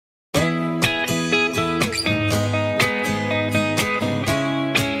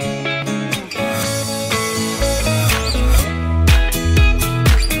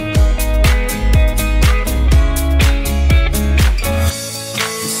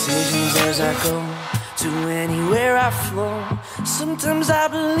as I go, to anywhere I flow. Sometimes I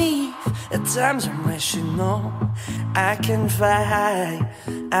believe, at times I wish you know. I can fly high,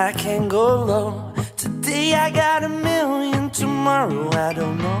 I can go low. Today I got a million, tomorrow I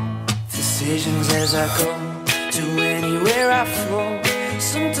don't know. Decisions as I go, to anywhere I flow.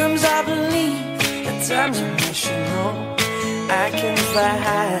 Sometimes I believe, at times I wish you know. I can fly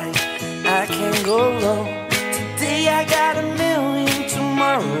high, I can go low. Today I got a million,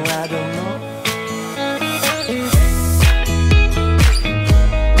 tomorrow